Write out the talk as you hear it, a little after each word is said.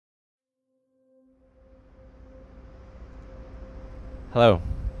Hello,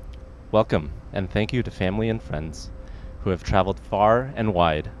 welcome, and thank you to family and friends who have traveled far and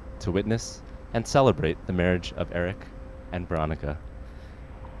wide to witness and celebrate the marriage of Eric and Veronica.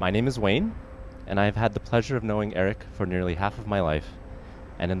 My name is Wayne, and I have had the pleasure of knowing Eric for nearly half of my life,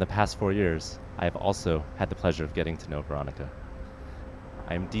 and in the past 4 years, I have also had the pleasure of getting to know Veronica.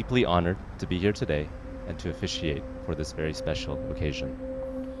 I am deeply honored to be here today and to officiate for this very special occasion.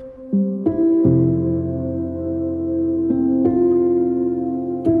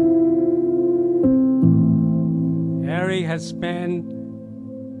 Eric has spent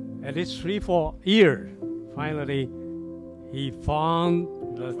at least 3-4 years. Finally, he found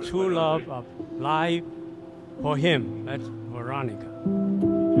the true love of life for him. That's Veronica.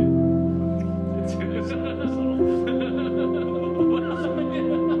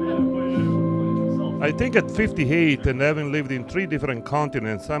 I think at 58 and having lived in 3 different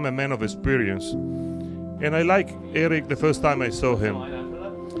continents, I'm a man of experience. And I like Eric the first time I saw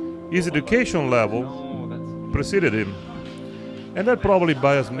him. His education level preceded him. And that probably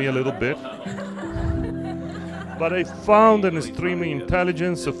biased me a little bit. But I found an extremely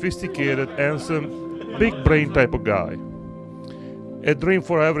intelligent, sophisticated, handsome, big brain type of guy. A dream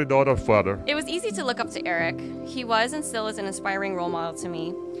for every daughter father. It was easy to look up to Eric. He was and still is an inspiring role model to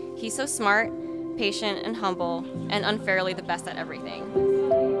me. He's so smart, patient, and humble, and unfairly the best at everything.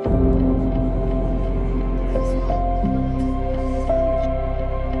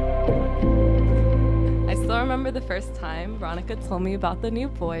 I still remember the first time Veronica told me about the new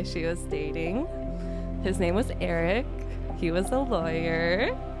boy she was dating. His name was Eric. He was a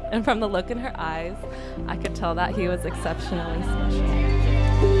lawyer. And from the look in her eyes, I could tell that he was exceptionally special.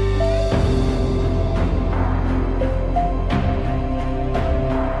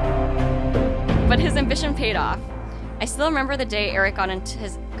 But his ambition paid off. I still remember the day Eric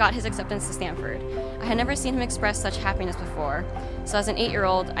got his acceptance to Stanford. I had never seen him express such happiness before, so as an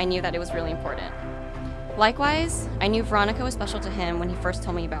 8-year-old, I knew that it was really important. Likewise, I knew Veronica was special to him when he first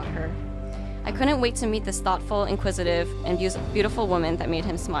told me about her. I couldn't wait to meet this thoughtful, inquisitive, and beautiful woman that made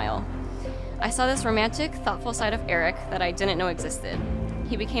him smile. I saw this romantic, thoughtful side of Eric that I didn't know existed.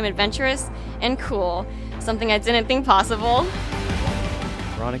 He became adventurous and cool, something I didn't think possible.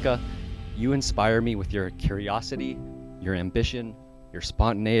 Veronica, you inspire me with your curiosity, your ambition, your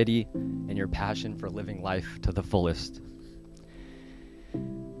spontaneity, and your passion for living life to the fullest.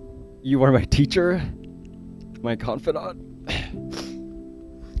 You are my teacher, my confidant,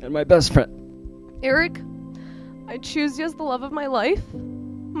 and my best friend. Eric, I choose you as the love of my life,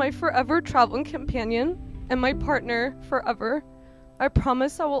 my forever traveling companion, and my partner forever. I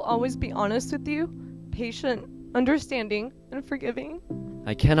promise I will always be honest with you, patient, understanding, and forgiving.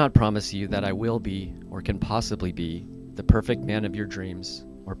 I cannot promise you that I will be, or can possibly be, the perfect man of your dreams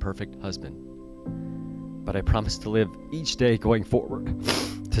or perfect husband. But I promise to live each day going forward,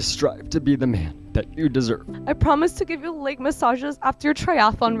 to strive to be the man that you deserve. I promise to give you leg massages after your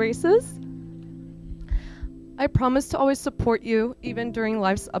triathlon races. I promise to always support you, even during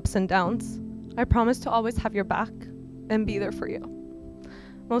life's ups and downs. I promise to always have your back and be there for you.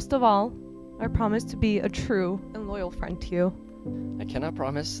 Most of all, I promise to be a true and loyal friend to you. I cannot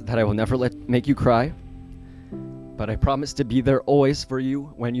promise that I will never make you cry, but I promise to be there always for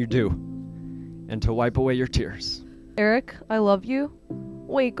you when you do, and to wipe away your tears. Eric, I love you.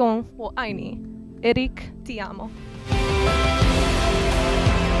 魏公，我爱你。Eric, ti amo.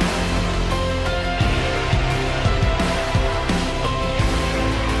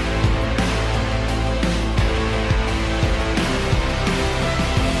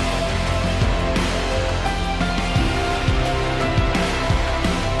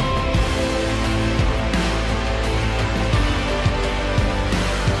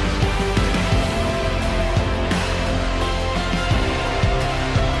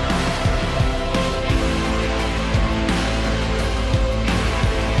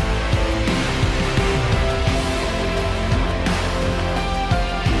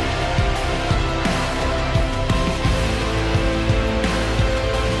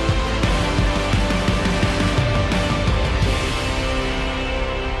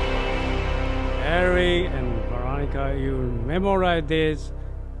 Eric and Veronica, you memorize this.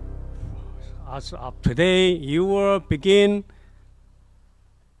 As of today, you will begin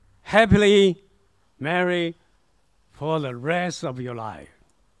happily married for the rest of your life.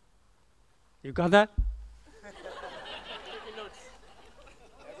 You got that?